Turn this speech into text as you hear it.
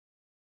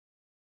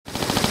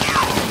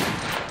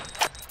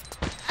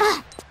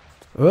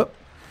Oh.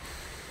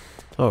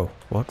 Oh,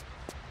 what?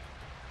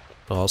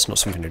 Oh, that's not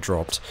something I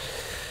dropped.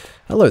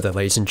 Hello there,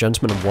 ladies and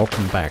gentlemen, and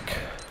welcome back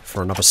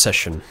for another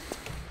session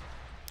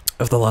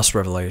of The Last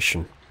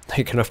Revelation.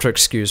 You're gonna have to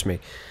excuse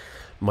me.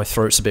 My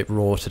throat's a bit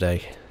raw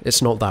today.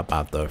 It's not that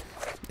bad, though.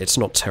 It's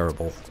not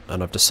terrible,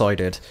 and I've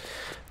decided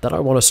that I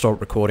want to start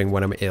recording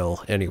when I'm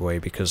ill anyway,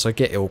 because I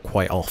get ill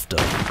quite often.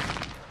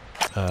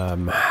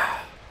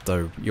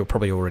 Though you'll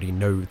probably already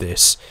know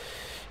this.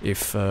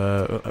 If,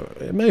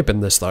 it may have been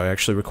this that I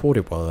actually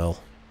recorded while ill.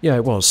 Yeah,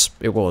 it was.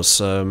 It was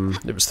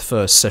the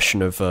first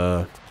session of,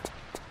 the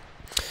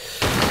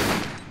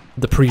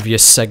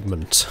previous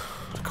segment.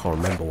 I can't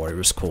remember what it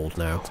was called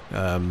now.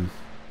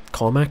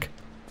 Carmack?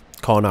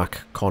 Karnak.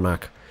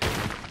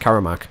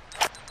 Karamak.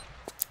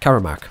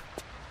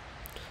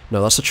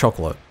 No, that's a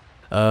chocolate.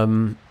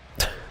 Karnak,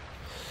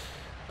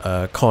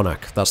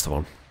 that's the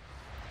one.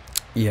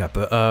 Yeah,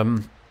 but,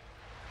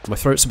 my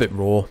throat's a bit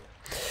raw.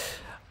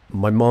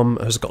 My mum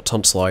has got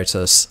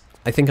tonsillitis.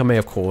 I think I may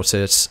have caught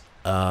it,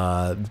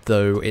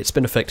 though it's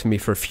been affecting me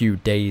for a few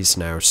days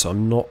now, so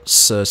I'm not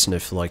certain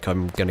if, like,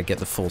 I'm gonna get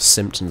the full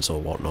symptoms or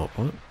whatnot.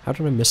 What? How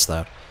did I miss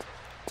that?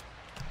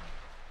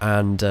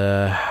 And,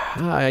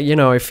 you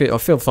know, I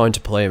feel fine to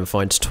play and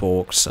fine to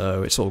talk,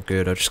 so it's all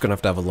good. I'm just gonna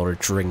have to have a lot of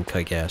drink,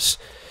 I guess.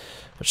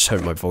 I just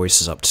hope my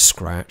voice is up to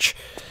scratch.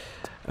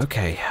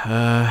 Okay,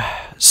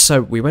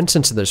 so we went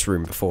into this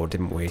room before,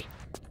 didn't we?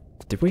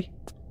 Did we?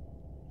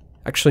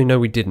 Actually, no,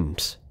 we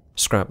didn't.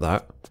 Scrap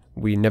that.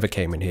 We never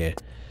came in here.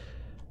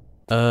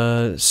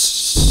 I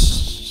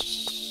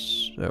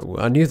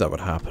knew that would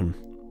happen.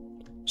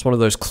 It's one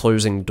of those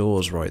closing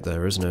doors right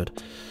there, isn't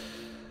it?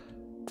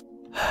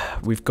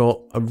 We've got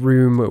a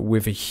room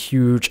with a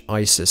huge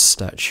Isis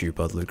statue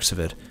by the looks of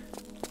it.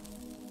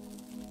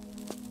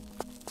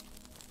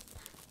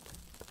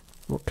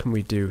 What can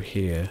we do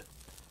here?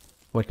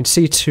 Well, I can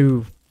see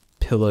two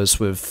pillars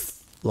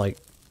with, like,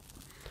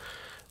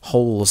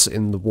 holes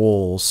in the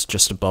walls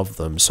just above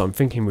them, so I'm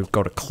thinking we've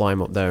got to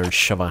climb up there and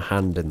shove our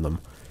hand in them.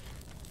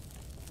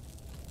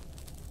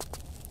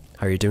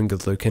 How are you doing,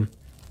 good looking?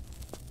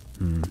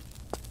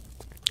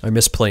 I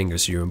miss playing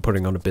as you and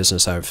putting on a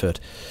business outfit.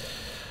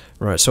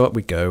 Right, so up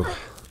we go.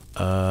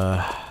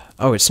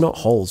 Oh, it's not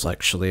holes,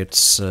 actually,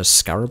 it's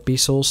scarab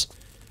beetles.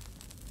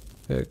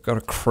 Gotta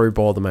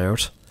crowbar them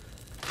out.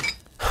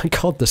 My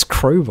god, this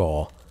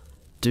crowbar!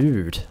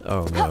 Dude,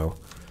 oh no.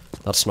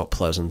 That's not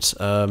pleasant.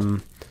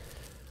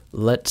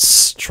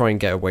 Let's try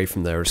and get away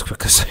from there as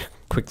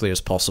quickly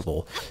as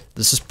possible.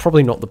 This is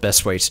probably not the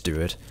best way to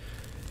do it.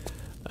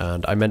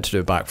 And I meant to do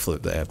a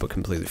backflip there, but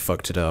completely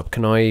fucked it up.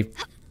 Can I...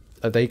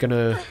 Are they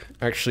gonna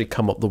actually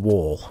come up the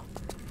wall?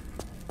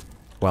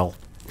 Well,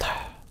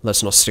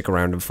 let's not stick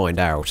around and find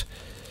out.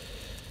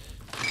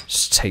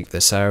 Just take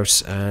this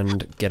out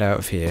and get out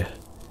of here.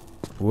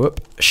 Whoop.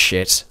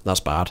 Shit.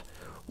 That's bad.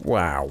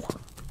 Wow.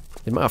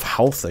 The amount of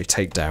health they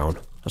take down.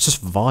 That's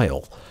just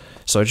vile.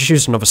 So I just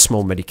used another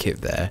small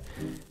medikit there.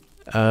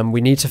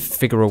 We need to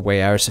figure a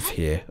way out of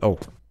here. Oh.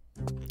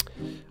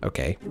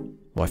 Okay.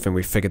 Well, I think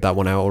we figured that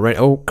one out already.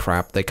 Oh,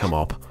 crap. They come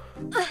up.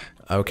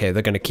 Okay,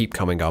 they're going to keep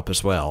coming up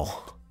as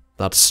well.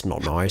 That's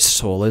not nice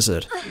at all, is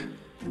it?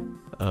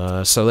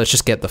 So let's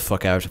just get the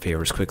fuck out of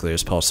here as quickly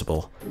as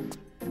possible.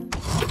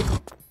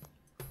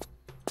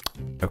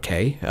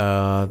 Okay.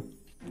 Not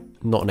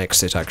an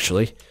exit,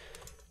 actually.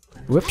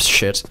 Whoops,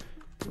 shit.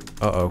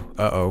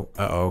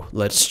 Uh-oh.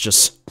 Let's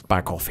just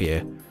back off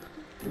here.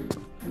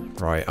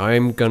 Right,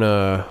 I'm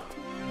gonna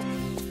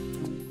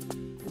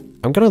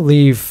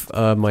leave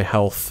my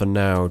health for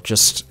now,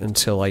 just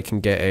until I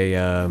can get a,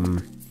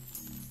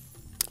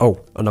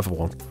 Oh, another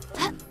one.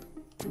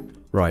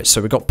 Right,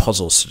 so we've got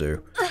puzzles to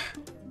do.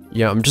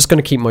 Yeah, I'm just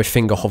gonna keep my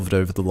finger hovered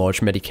over the large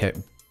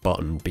medikit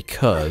button,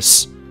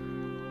 because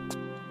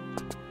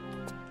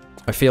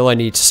I feel I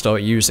need to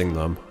start using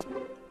them.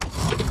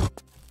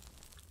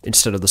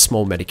 Instead of the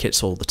small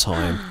medikits all the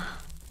time.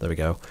 There we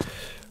go.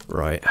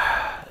 Right.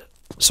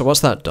 So what's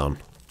that done?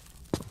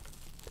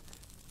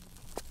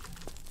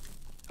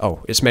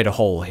 Oh, it's made a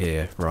hole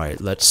here.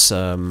 Right, let's,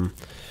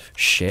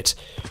 Shit.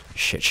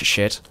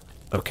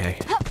 Okay.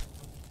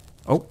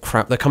 Oh,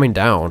 crap, they're coming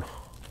down.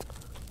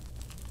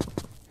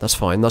 That's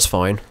fine, that's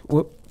fine.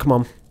 Whoop, come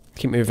on.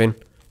 Keep moving.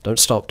 Don't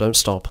stop.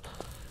 What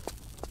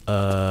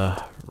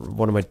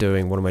am I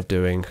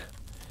doing?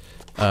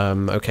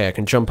 Okay, I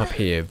can jump up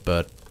here,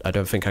 but I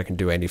don't think I can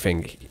do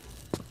anything.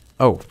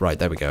 Oh, right,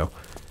 there we go.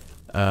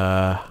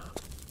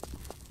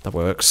 That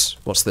works.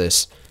 What's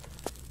this?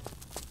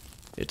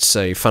 It's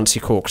a fancy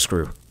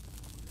corkscrew.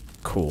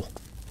 Cool.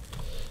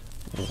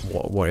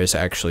 What is it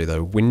actually,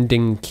 though?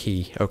 Winding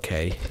key.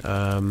 Okay.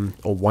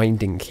 Or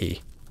winding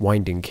key.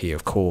 Winding key,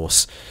 of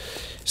course.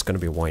 It's gonna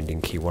be a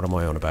winding key. What am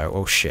I on about?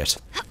 Oh, shit.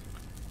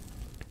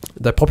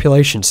 Their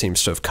population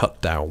seems to have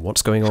cut down.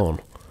 What's going on?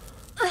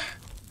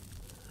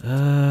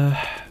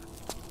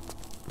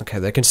 Okay,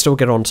 they can still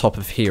get on top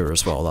of here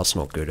as well. That's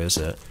not good, is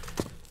it?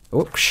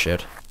 Oh,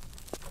 shit.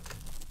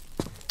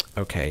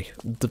 Okay,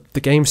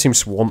 the game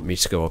seems to want me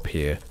to go up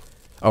here.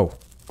 Oh.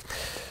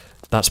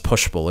 That's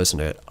pushable, isn't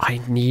it? I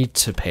need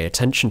to pay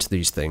attention to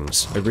these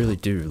things. I really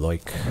do,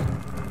 like...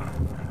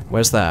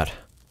 Where's that?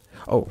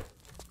 Oh.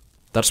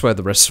 That's where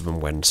the rest of them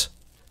went.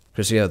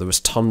 Because, yeah, there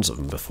was tons of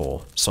them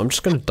before. So I'm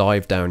just going to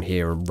dive down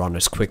here and run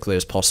as quickly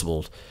as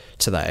possible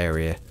to that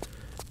area.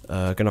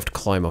 Gonna have to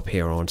climb up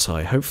here, aren't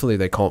I? Hopefully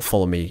they can't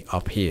follow me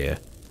up here.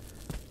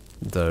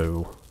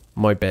 Though,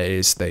 my bet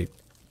is they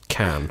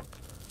can.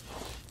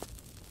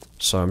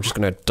 So I'm just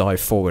gonna dive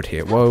forward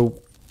here. Whoa.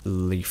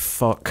 Holy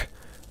fuck.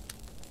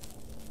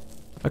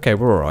 Okay,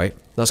 we're alright.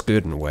 That's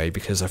good in a way,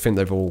 because I think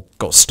they've all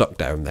got stuck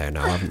down there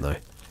now, haven't they?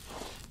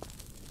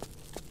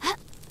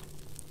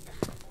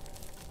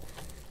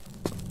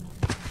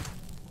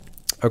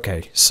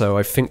 Okay, so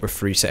I think we're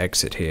free to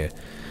exit here.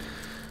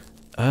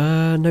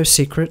 No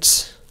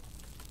secrets.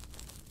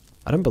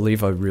 I don't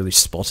believe I really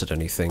spotted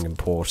anything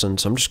important,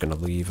 so I'm just gonna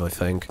leave, I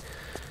think.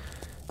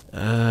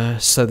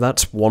 So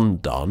that's one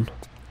done.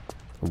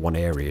 One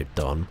area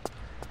done.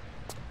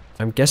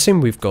 I'm guessing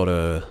we've got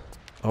a...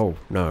 Oh,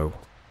 no.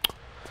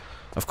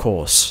 Of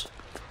course.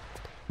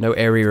 No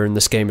area in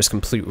this game is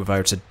complete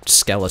without a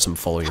skeleton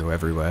following you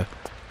everywhere.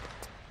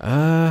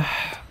 I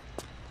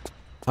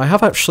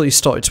have actually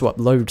started to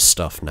upload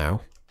stuff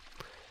now.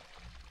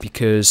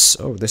 Because...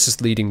 Oh, this is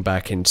leading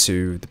back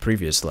into the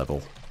previous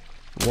level.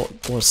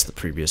 What was the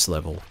previous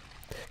level?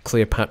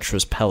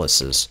 Cleopatra's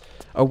Palaces.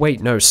 Oh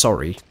wait, no,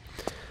 sorry.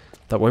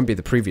 That won't be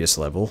the previous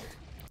level.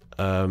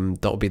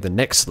 That'll be the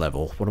next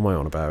level. What am I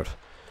on about?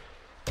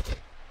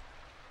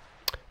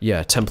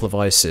 Yeah, Temple of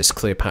Isis,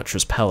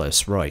 Cleopatra's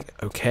Palace. Right,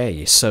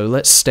 okay, so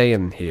let's stay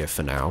in here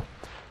for now.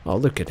 Oh,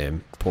 look at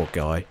him. Poor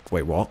guy.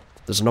 Wait, what?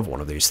 There's another one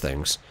of these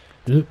things.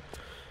 I'm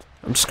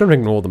just gonna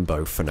ignore them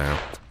both for now.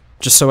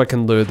 Just so I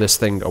can lure this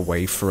thing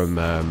away from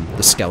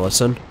the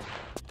skeleton.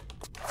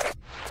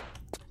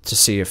 To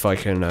see if I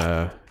can,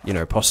 you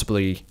know,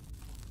 possibly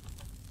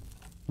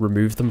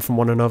remove them from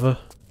one another.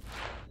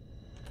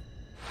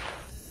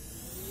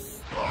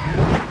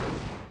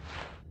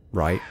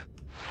 Right.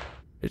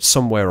 It's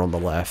somewhere on the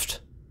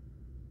left.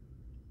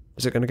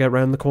 Is it going to get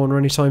around the corner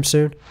anytime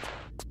soon?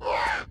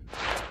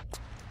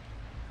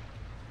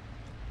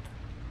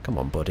 Come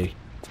on, buddy.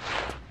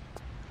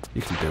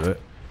 You can do it.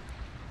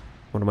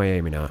 What am I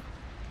aiming at?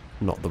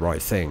 Not the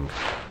right thing.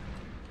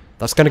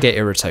 That's going to get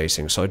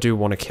irritating, so I do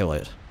want to kill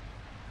it.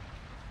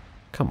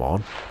 Come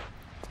on.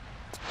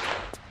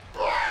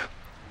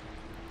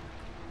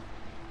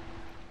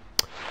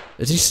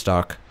 Is he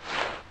stuck?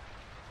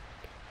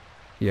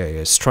 Yeah, he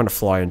is. Trying to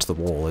fly into the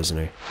wall, isn't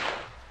he?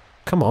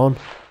 Come on.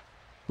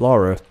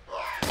 Lara.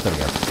 There we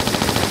go.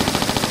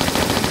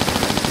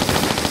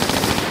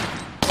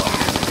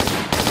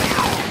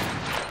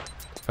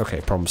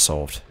 Okay, problem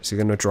solved. Is he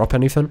going to drop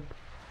anything?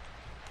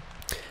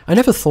 I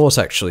never thought,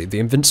 actually, the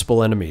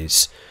invincible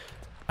enemies...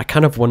 I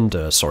kind of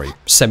wonder... Sorry,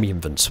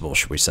 semi-invincible,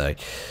 should we say.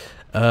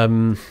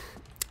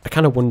 I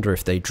kind of wonder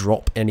if they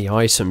drop any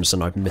items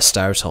and I've missed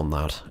out on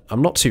that.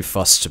 I'm not too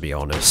fussed, to be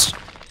honest.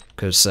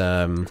 Because,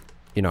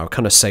 you know, I've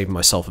kind of saved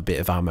myself a bit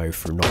of ammo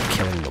from not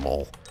killing them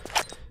all.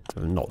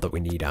 Not that we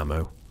need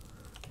ammo.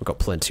 We've got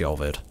plenty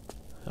of it.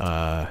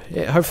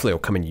 Yeah, hopefully it'll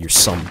come in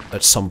use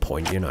at some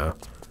point, you know.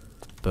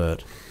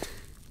 But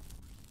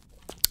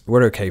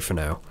we're okay for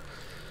now.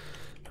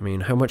 I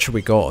mean, how much have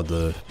we got of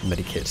the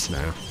medikits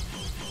now?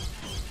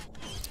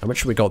 How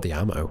much have we got of the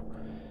ammo?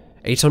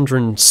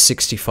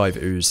 865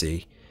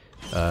 Uzi.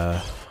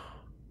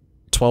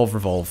 12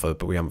 revolver,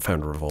 but we haven't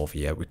found a revolver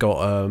yet. We've got,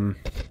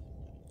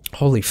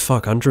 holy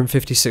fuck,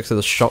 156 of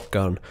the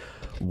shotgun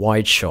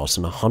wide shot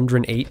and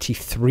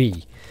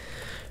 183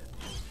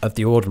 of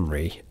the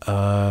ordinary.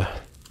 12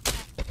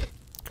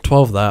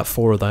 of that,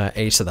 4 of that,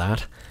 8 of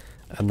that.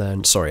 And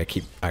then, sorry, I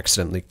keep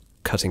accidentally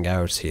cutting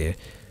out here.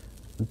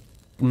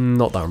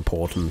 Not that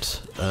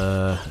important.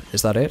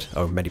 Is that it?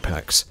 Oh,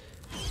 medipacks.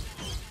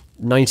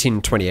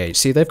 1928.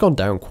 See, they've gone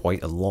down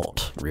quite a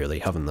lot, really,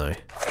 haven't they?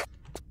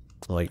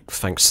 Like,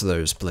 thanks to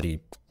those bloody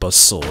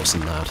buzzsaws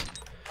and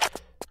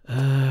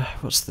that.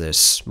 What's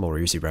this? More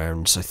Uzi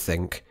rounds, I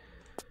think.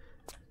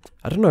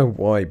 I don't know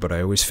why, but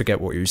I always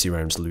forget what Uzi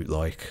rounds loot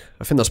like.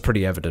 I think that's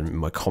pretty evident in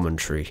my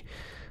commentary.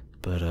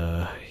 But,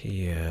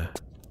 yeah.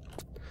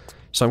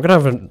 So I'm gonna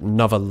have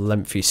another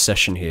lengthy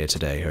session here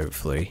today,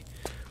 hopefully.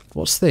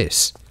 What's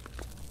this?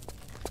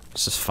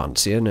 This is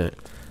fancy, isn't it?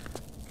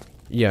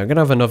 Yeah, I'm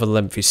gonna have another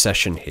lengthy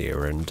session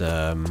here, and,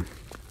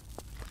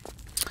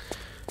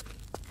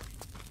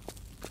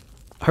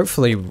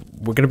 hopefully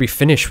we're gonna be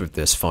finished with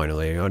this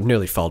finally. I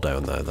nearly fell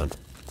down there then.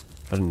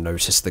 I didn't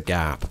notice the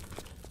gap.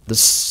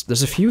 There's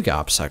a few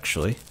gaps,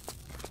 actually.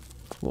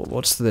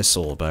 What's this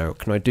all about?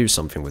 Can I do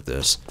something with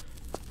this?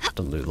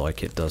 Doesn't look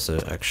like it, does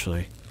it,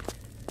 actually?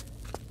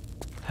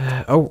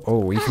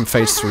 Oh, you can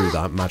phase through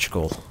that.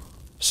 Magical.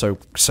 So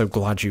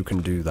glad you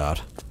can do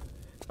that.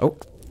 Oh.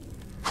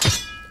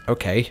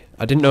 Okay,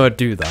 I didn't know I'd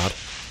do that.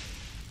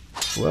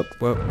 Whoop.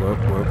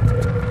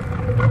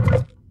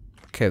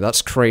 Okay,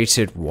 that's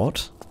created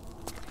what?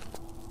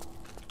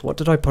 What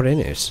did I put in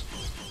it?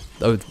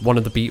 Oh, one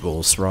of the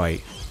beetles,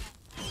 right.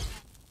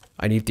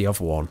 I need the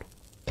other one.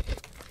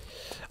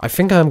 I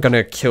think I'm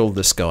gonna kill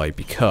this guy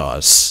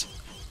because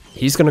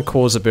he's gonna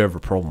cause a bit of a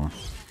problem.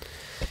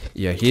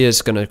 Yeah, he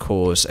is gonna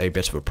cause a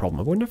bit of a problem.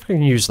 I wonder if I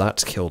can use that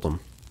to kill them.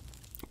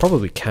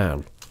 Probably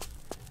can.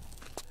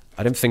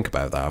 I didn't think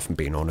about that, if I'm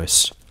being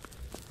honest.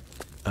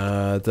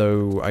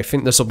 Though I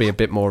think this will be a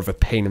bit more of a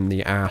pain in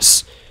the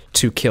ass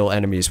to kill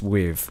enemies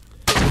with.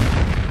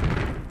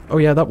 Oh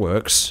yeah, that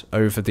works.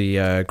 Over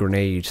the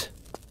grenade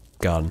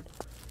gun,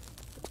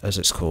 as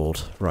it's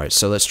called. Right,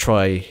 so let's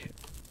try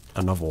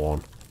another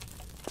one.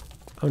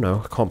 Oh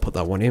no, I can't put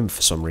that one in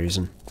for some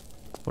reason.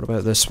 What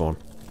about this one?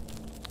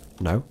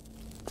 No?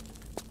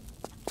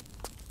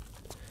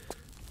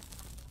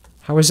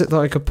 How is it that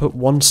I could put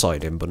one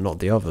side in but not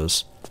the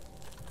others?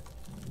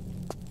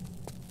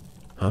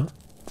 Huh?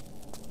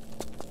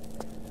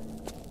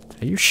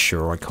 Are you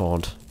sure I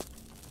can't?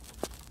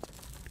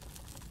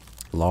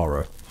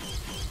 Lara.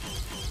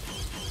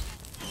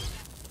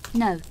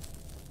 No.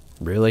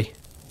 Really?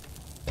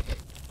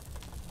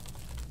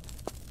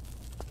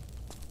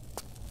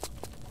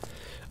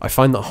 I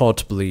find that hard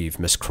to believe,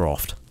 Miss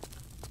Croft.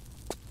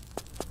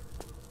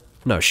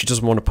 No, she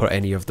doesn't want to put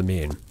any of them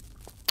in.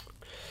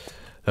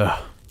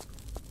 Ugh.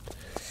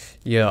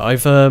 Yeah,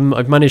 I've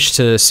managed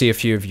to see a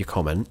few of your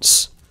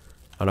comments,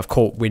 and I've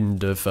caught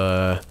wind of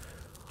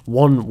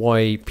one,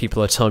 why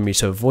people are telling me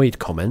to avoid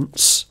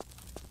comments,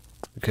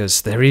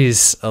 because there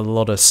is a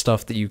lot of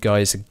stuff that you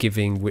guys are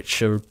giving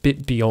which are a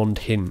bit beyond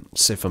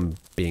hints, if I'm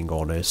being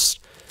honest.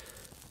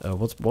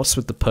 What's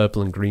with the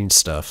purple and green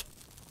stuff?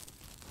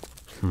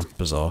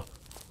 Bizarre.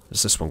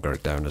 There's this one going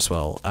down as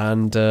well.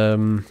 And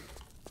I'm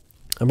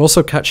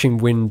also catching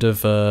wind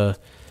of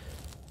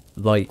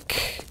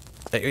like,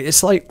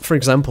 it's like, for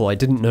example, I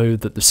didn't know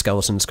that the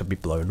skeletons could be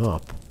blown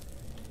up.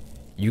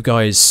 You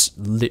guys,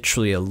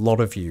 literally a lot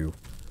of you,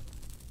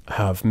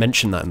 have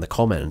mentioned that in the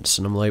comments,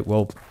 and I'm like,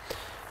 well,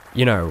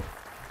 you know,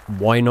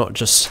 why not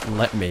just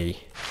let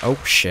me... Oh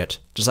shit,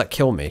 does that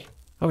kill me?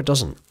 Oh, it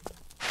doesn't.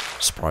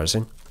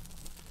 Surprising.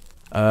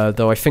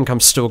 Though I think I'm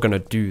still gonna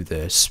do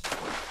this.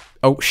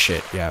 Oh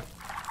shit, yeah.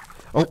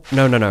 Oh,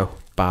 no, no, no.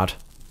 Bad.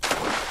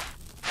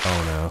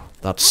 Oh no,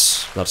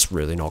 that's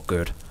really not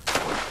good.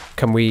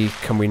 Can we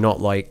not,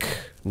 like...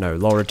 No,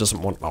 Laura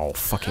doesn't want... Oh,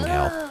 fucking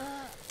hell.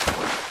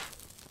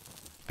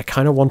 I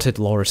kinda wanted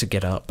Laura to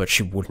get up, but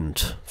she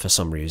wouldn't, for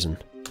some reason.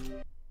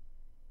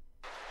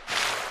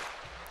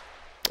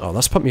 Oh,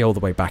 that's put me all the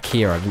way back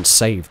here. I didn't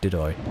save, did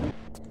I?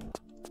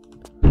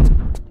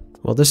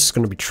 Well, this is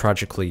gonna be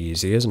tragically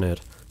easy, isn't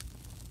it?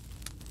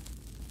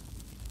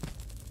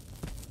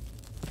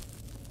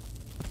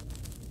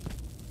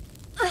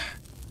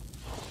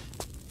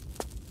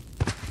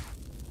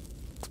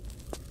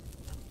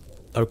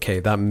 Okay,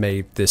 that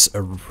made this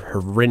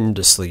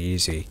horrendously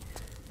easy.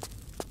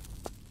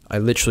 I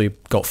literally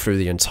got through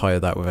the entire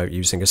that without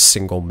using a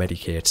single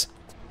medikit.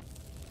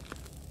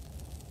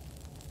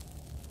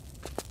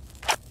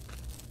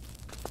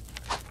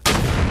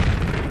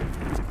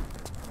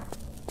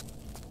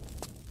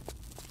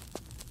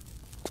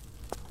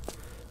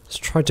 Let's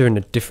try doing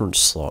a different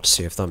slot,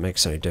 see if that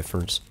makes any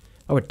difference.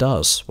 Oh, it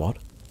does. What?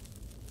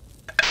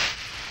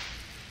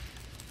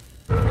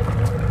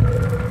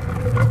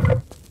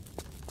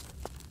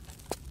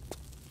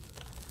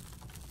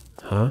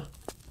 Huh?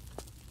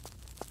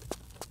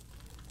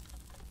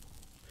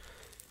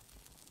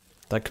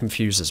 That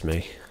confuses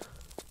me.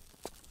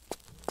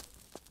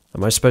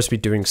 Am I supposed to be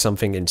doing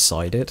something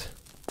inside it?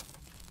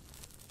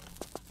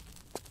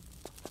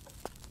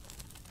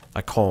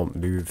 I can't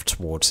move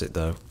towards it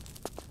though.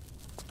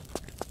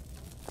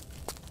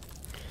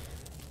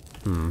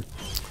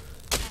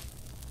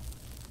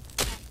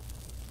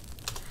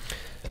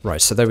 Right,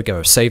 so there we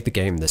go, save the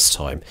game this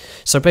time.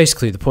 So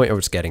basically the point I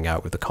was getting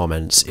at with the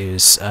comments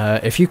is,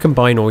 if you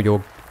combine all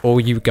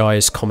you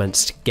guys'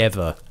 comments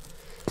together,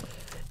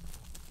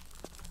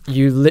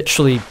 you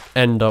literally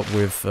end up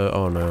with,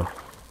 oh no.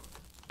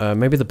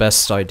 Maybe the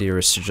best idea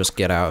is to just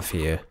get out of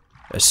here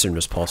as soon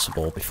as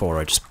possible before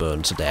I just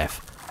burn to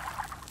death.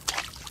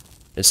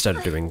 Instead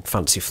of doing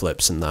fancy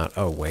flips and that.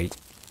 Oh, wait.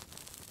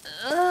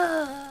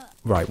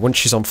 Right, once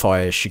she's on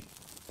fire, she...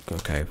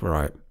 Okay,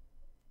 right.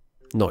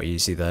 Not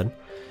easy then.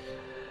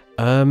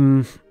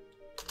 I'll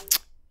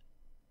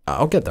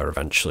get there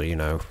eventually, you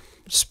know.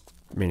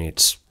 I mean,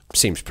 it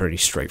seems pretty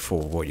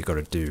straightforward what you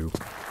gotta do.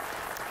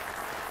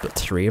 But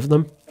 3 of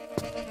them?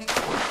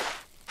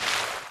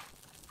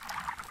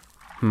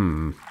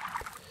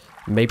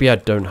 Maybe I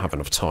don't have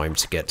enough time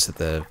to get to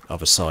the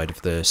other side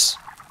of this.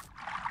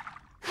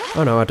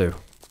 Oh no, I do.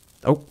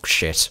 Oh,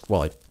 shit.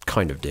 Well, I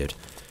kind of did.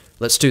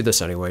 Let's do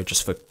this anyway,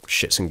 just for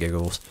shits and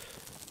giggles.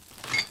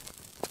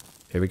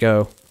 Here we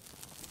go.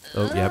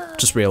 Oh, yeah,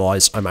 just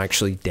realised I'm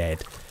actually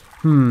dead.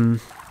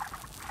 Maybe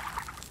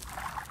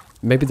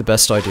the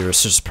best idea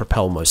is to just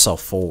propel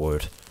myself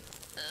forward.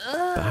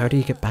 But how do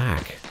you get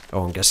back?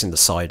 Oh, I'm guessing the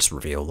sides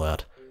reveal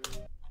that.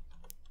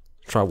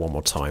 Try one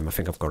more time, I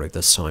think I've got it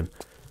this time.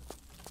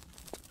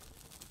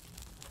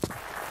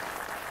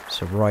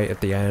 So right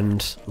at the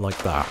end,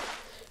 like that.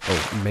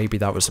 Oh, maybe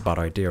that was a bad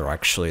idea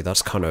actually,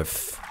 that's kind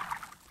of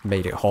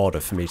made it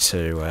harder for me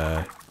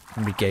to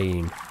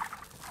regain...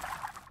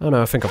 Oh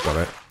no, I think I've got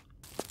it.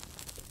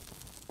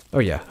 Oh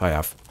yeah, I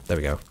have. There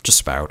we go.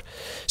 Just about.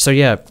 So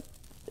yeah,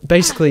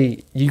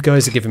 basically, you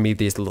guys are giving me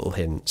these little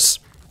hints.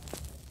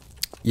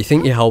 You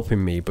think you're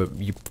helping me, but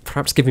you're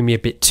perhaps giving me a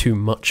bit too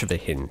much of a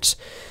hint.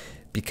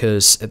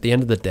 Because at the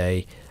end of the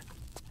day,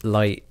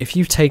 like, if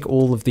you take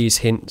all of these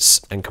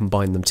hints and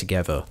combine them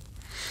together,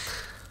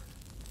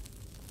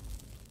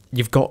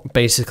 you've got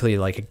basically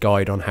like a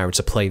guide on how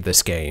to play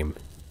this game.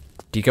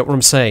 Do you get what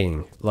I'm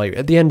saying? Like,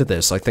 at the end of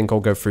this, I think I'll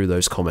go through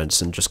those comments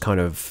and just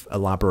kind of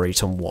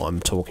elaborate on what I'm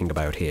talking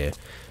about here.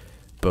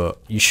 But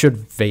you should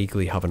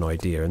vaguely have an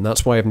idea, and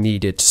that's why I've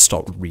needed to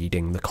stop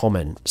reading the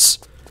comments.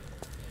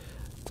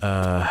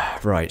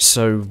 Right,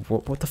 so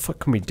what the fuck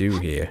can we do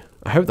here?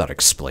 I hope that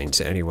explains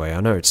it anyway.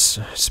 I know it's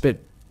a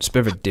bit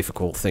of a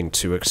difficult thing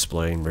to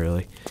explain,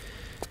 really.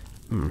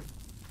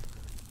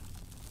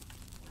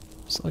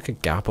 Is there like a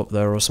gap up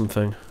there or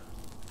something?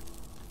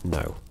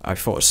 No, I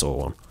thought I saw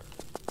one.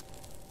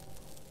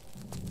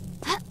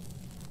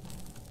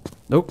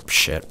 Nope,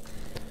 shit.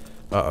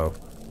 Uh-oh.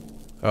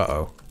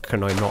 Uh-oh.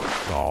 Can I not...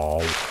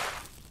 Oh.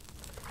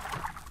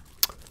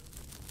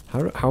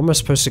 How am I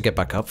supposed to get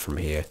back up from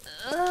here?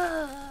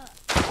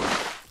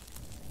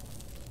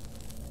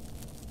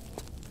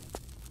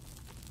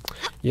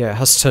 Yeah, it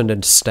has turned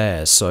into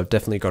stairs, so I've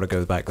definitely got to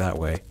go back that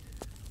way.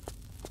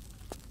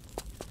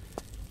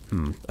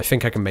 I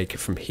think I can make it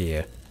from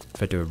here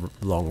if I do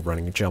a long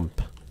running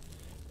jump.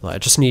 Like, I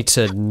just need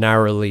to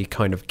narrowly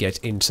kind of get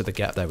into the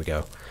gap. There we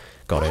go.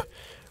 Got it.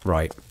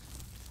 Right.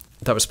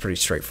 That was pretty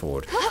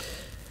straightforward.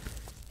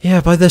 Yeah,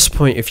 by this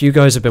point, if you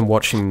guys have been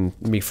watching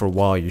me for a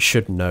while, you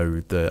should know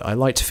that I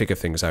like to figure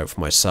things out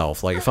for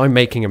myself. Like, if I'm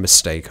making a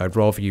mistake, I'd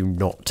rather you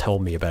not tell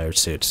me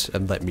about it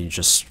and let me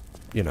just,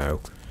 you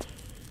know,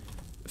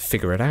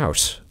 figure it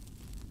out.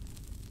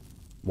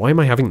 Why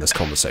am I having this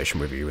conversation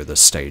with you at this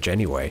stage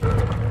anyway?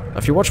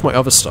 If you watch my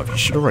other stuff, you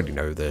should already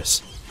know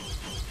this.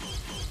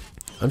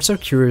 I'm so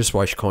curious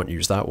why she can't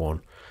use that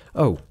one.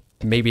 Oh,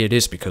 maybe it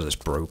is because it's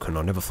broken.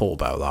 I never thought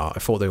about that. I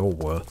thought they all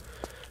were.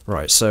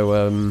 Right, so,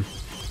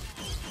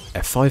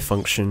 F5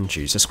 function,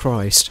 Jesus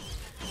Christ.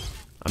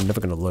 I'm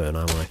never going to learn,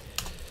 am I?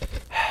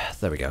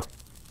 There we go.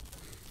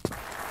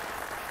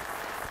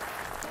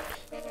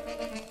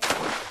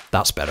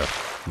 That's better.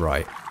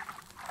 Right.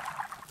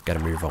 Gotta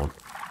move on.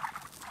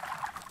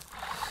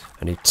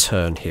 I need to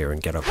turn here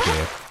and get up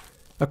here.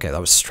 Okay,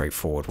 that was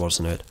straightforward,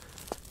 wasn't it?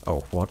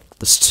 Oh, what?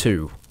 There's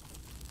two.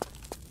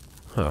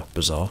 Huh,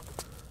 bizarre.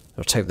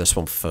 I'll take this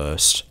one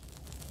first.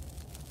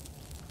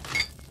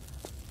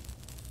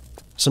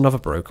 It's another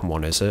broken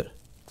one, is it?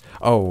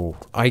 Oh,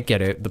 I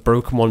get it. The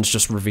broken ones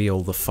just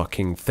reveal the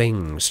fucking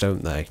things,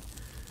 don't they?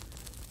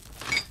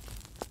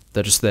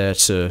 They're just there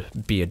to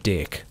be a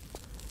dick,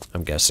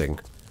 I'm guessing.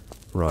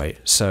 Right,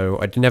 so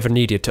I never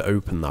needed to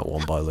open that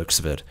one by the looks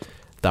of it.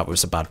 That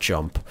was a bad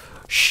jump.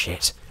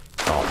 Shit.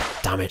 Oh,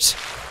 damn it.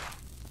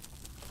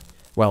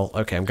 Well,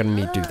 okay, I'm gonna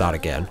need to do that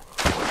again.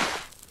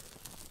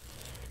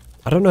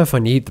 I don't know if I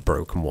need the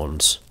broken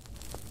ones.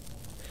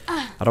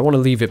 I don't want to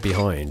leave it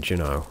behind, you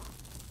know.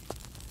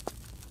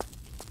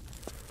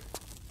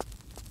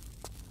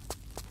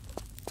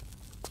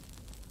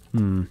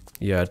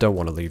 Yeah, I don't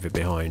want to leave it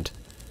behind.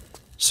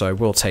 So I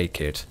will take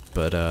it,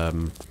 but,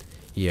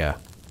 yeah.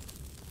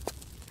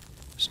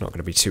 It's not going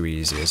to be too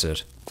easy, is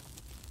it?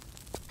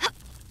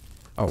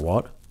 Oh,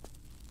 what?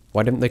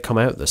 Why didn't they come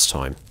out this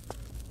time?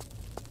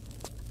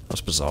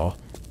 That's bizarre.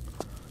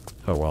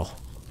 Oh well.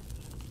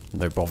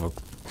 No bother.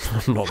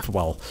 Not,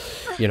 well,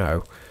 you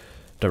know,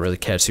 don't really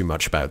care too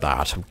much about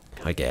that,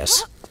 I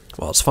guess.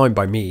 Well, it's fine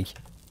by me.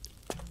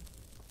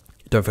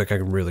 Don't think I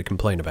can really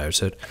complain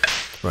about it.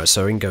 Right,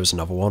 so in goes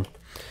another one.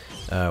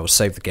 We'll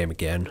save the game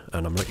again,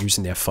 and I'm not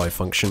using the F5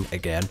 function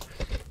again.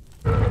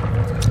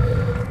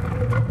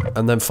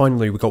 And then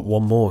finally we got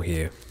one more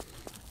here.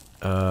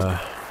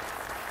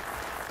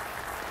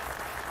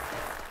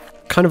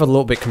 Kind of a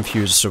little bit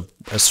confused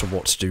as to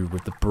what to do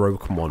with the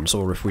broken ones,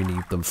 or if we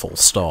need them full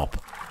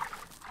stop.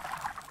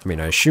 I mean,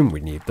 I assume we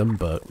need them,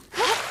 but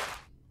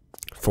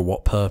for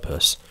what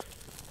purpose?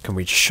 Can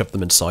we just shove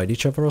them inside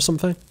each other or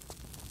something?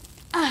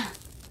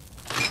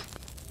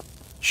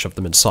 Shove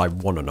them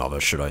inside one another,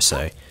 should I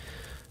say.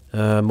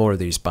 More of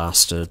these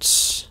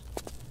bastards.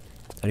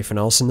 Anything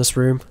else in this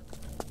room?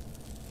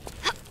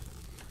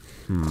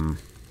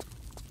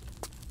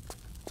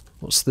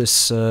 What's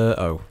this,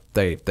 oh,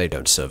 they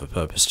don't serve a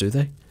purpose, do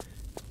they?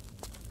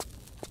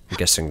 I'm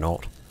guessing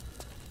not.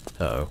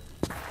 Uh-oh.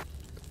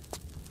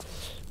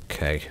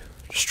 Okay,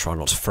 just try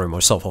not to throw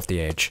myself off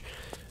the edge.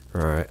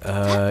 Right,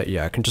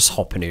 yeah, I can just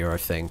hop in here, I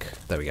think.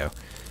 There we go.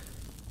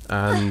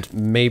 And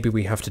maybe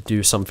we have to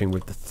do something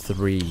with the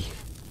three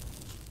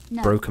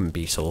broken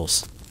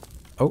beetles.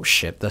 Oh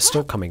shit, they're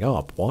still coming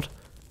up. What?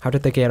 How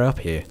did they get up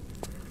here?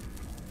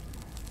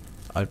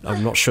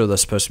 I'm not sure they're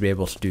supposed to be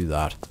able to do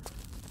that.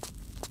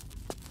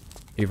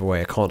 Either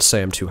way, I can't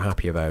say I'm too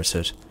happy about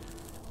it.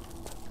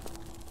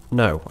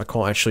 No, I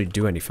can't actually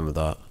do anything with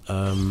that.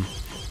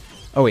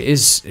 Oh, it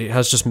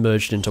has just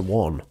merged into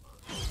one.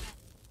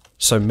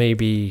 So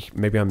maybe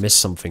I missed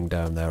something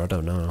down there, I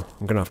don't know.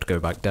 I'm gonna have to go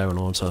back down,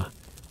 aren't I?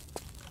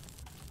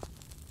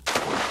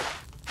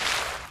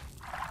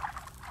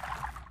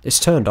 It's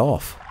turned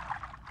off.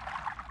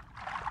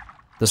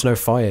 There's no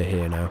fire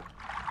here now.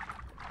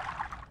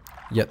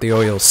 Yet the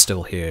oil's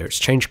still here. It's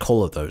changed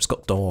colour though, it's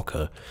got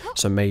darker.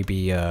 So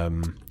maybe,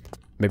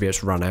 maybe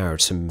it's run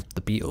out and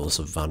the beetles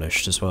have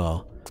vanished as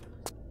well.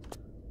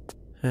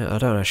 Yeah, I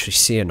don't actually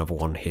see another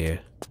one here.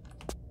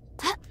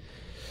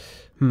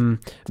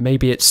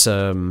 Maybe it's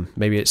in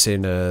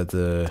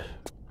the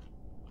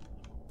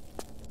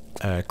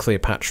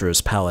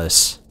Cleopatra's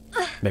palace.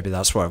 Maybe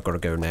that's where I've got to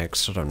go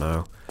next, I don't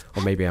know.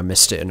 Or maybe I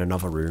missed it in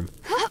another room.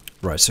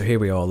 Right, so here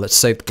we are, let's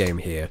save the game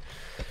here.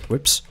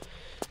 Whoops.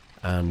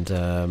 And,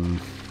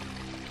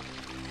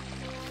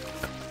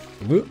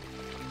 whoop.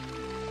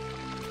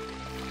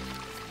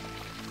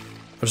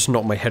 I just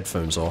knocked my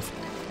headphones off.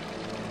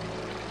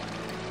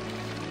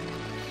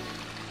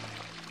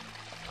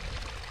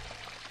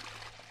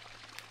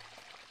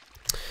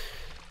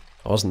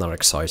 I wasn't that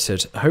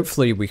excited.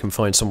 Hopefully we can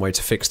find some way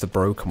to fix the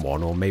broken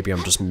one, or maybe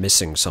I'm just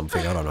missing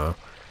something, I don't know.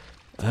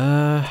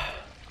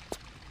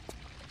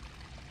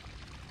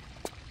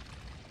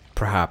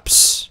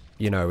 Perhaps,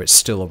 you know, it's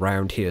still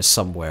around here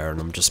somewhere and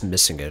I'm just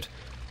missing it.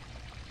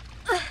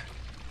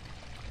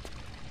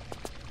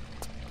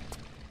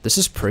 This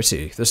is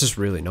pretty. This is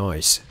really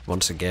nice,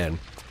 once again.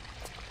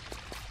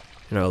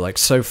 You know, like,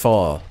 so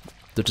far,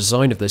 the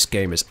design of this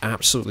game is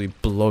absolutely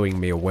blowing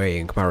me away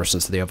in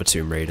comparison to the other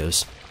Tomb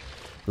Raiders.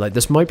 Like,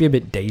 this might be a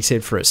bit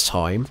dated for its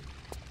time,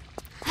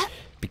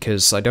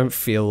 because I don't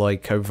feel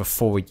like over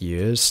 4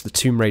 years the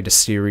Tomb Raider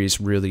series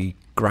really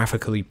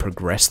graphically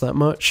progressed that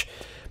much,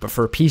 but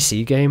for a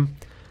PC game,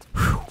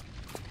 whew,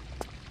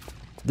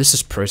 this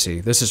is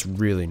pretty, this is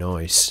really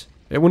nice.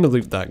 It wouldn't have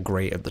looked that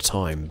great at the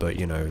time, but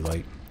you know,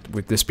 like,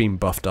 with this being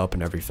buffed up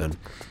and everything.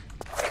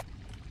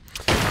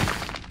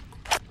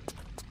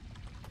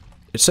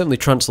 It certainly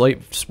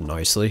translates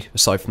nicely,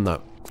 aside from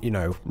that, you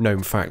know,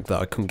 known fact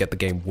that I couldn't get the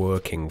game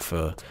working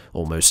for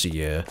almost a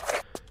year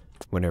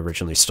when I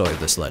originally started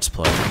this Let's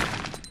Play.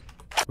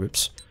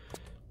 Whoops.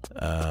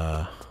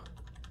 Oh,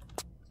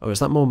 is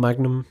that more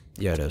Magnum?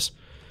 Yeah, it is.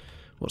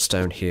 What's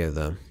down here,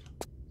 then?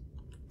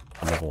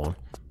 Another one.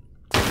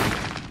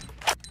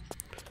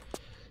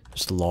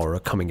 Just Lara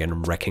coming in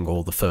and wrecking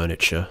all the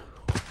furniture.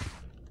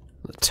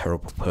 What a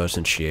terrible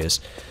person she is.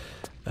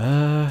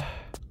 What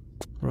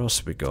else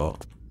have we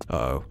got?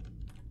 Uh-oh.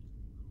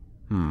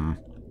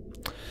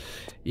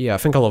 Yeah, I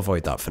think I'll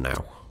avoid that for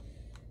now.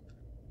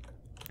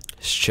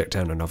 Let's check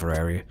down another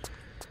area.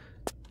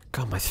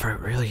 God, my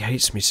throat really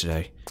hates me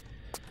today.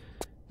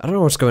 I don't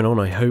know what's going on.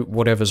 I hope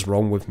whatever's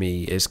wrong with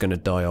me is going to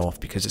die off,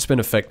 because it's been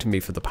affecting me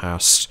for the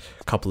past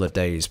couple of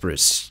days, but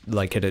it's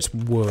like at its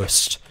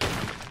worst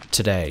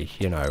today,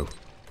 you know.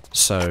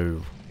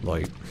 So,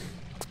 like,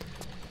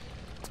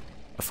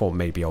 I thought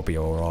maybe I'll be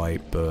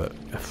alright, but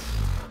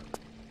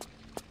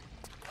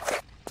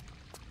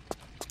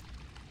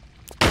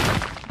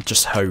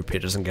just hope it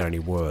doesn't get any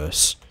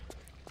worse.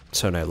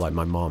 Turn out like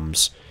my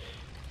mum's.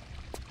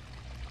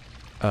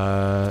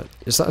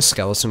 Is that a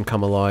skeleton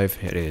come alive?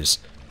 It is.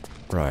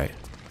 Right.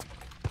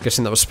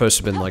 Guessing that was supposed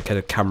to have been like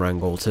a camera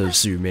angle to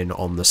zoom in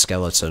on the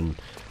skeleton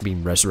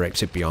being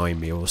resurrected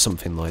behind me or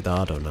something like that,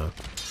 I don't know.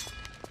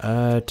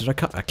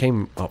 I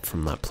came up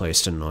from that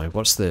place, didn't I?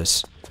 What's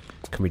this?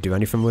 Can we do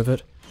anything with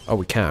it? Oh,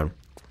 we can.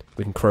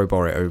 We can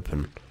crowbar it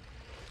open.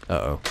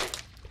 Uh-oh.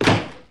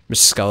 Mr.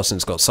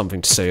 Skeleton's got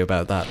something to say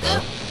about that,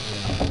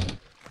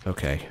 though.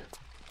 Okay.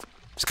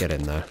 Let's get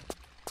in there.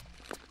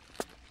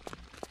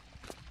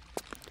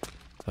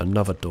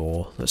 Another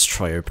door. Let's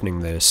try opening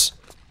this.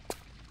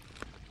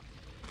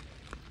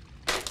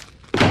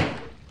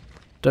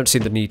 Don't see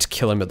the need to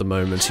kill him at the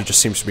moment. He just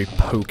seems to be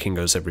poking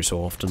us every so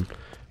often,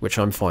 which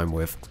I'm fine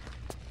with.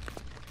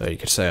 You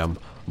could say I'm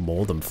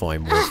more than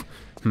fine with.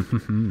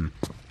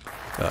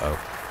 Uh-oh.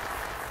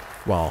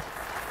 Well,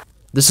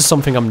 this is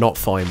something I'm not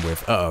fine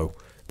with. Uh-oh.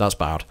 That's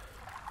bad.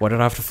 Why did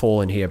I have to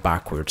fall in here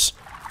backwards?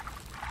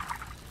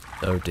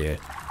 Oh dear.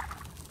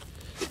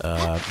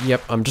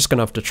 Yep, I'm just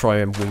gonna have to try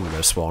and wing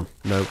this one.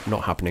 Nope,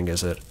 not happening,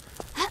 is it?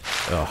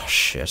 Oh,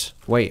 shit.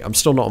 Wait, I'm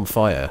still not on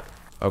fire.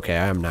 Okay,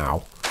 I am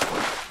now.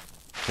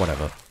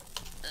 Whatever.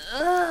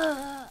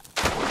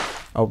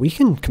 Oh, we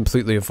can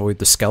completely avoid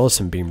the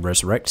skeleton being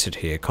resurrected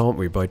here, can't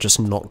we, by just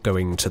not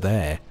going to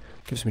there?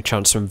 Gives me a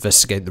chance to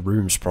investigate the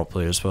rooms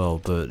properly as well,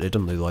 but it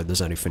doesn't look like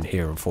there's anything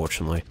here,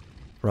 unfortunately.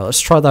 Right, let's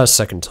try that a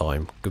second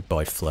time.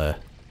 Goodbye, Flare.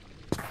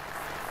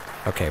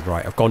 Okay,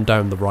 right, I've gone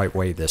down the right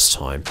way this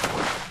time.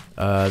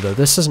 Though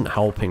this isn't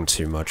helping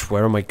too much.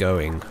 Where am I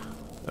going?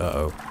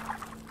 Uh-oh.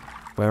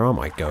 Where am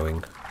I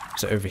going?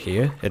 Is it over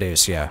here? It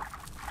is, yeah.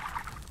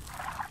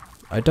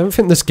 I don't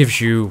think this gives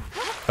you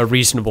a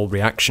reasonable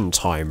reaction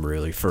time,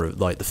 really, for,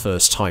 like, the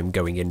first time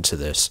going into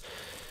this.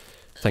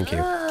 Thank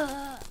you.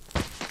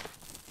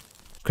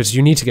 Because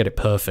you need to get it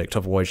perfect,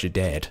 otherwise you're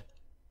dead.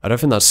 I don't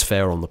think that's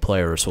fair on the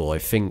player at all. I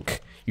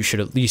think you should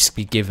at least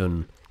be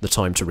given the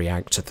time to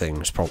react to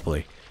things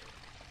properly.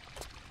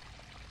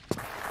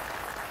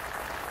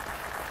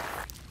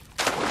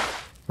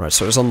 Right,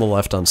 so it's on the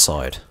left-hand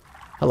side.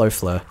 Hello,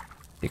 Flare.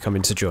 You're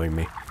coming to join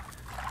me.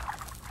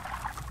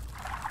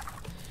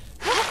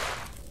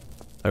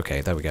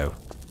 Okay, there we go.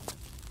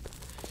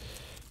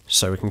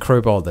 So we can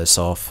crowbar this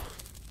off.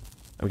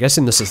 I'm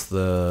guessing this is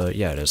the...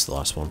 yeah, it is the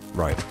last one.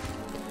 Right.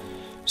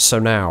 So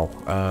now,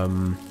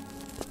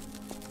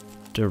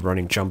 do a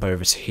running jump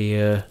over to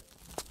here.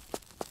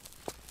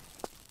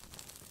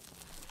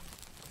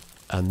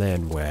 And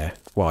then where?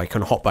 Well, I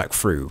can hop back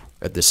through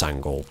at this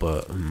angle,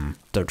 but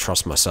don't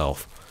trust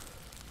myself.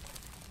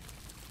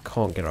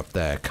 Can't get up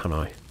there, can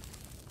I?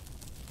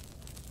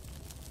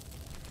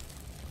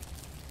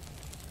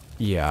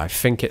 Yeah, I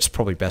think it's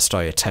probably best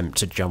I attempt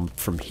to jump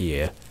from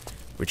here.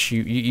 Which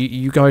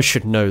you guys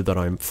should know that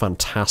I'm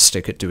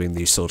fantastic at doing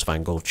these sort of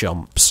angle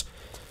jumps.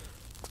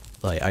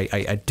 Like,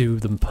 I do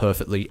them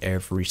perfectly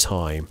every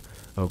time.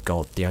 Oh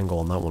god, the angle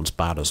on that one's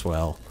bad as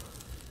well.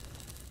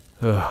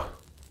 Ugh.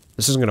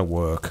 This isn't gonna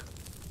work.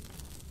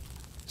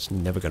 It's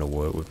never gonna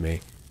work with me.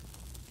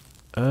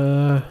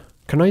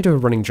 Can I do a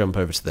running jump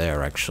over to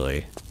there,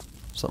 actually?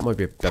 So that might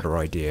be a better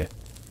idea.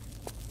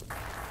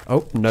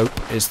 Oh,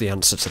 nope, is the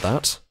answer to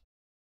that.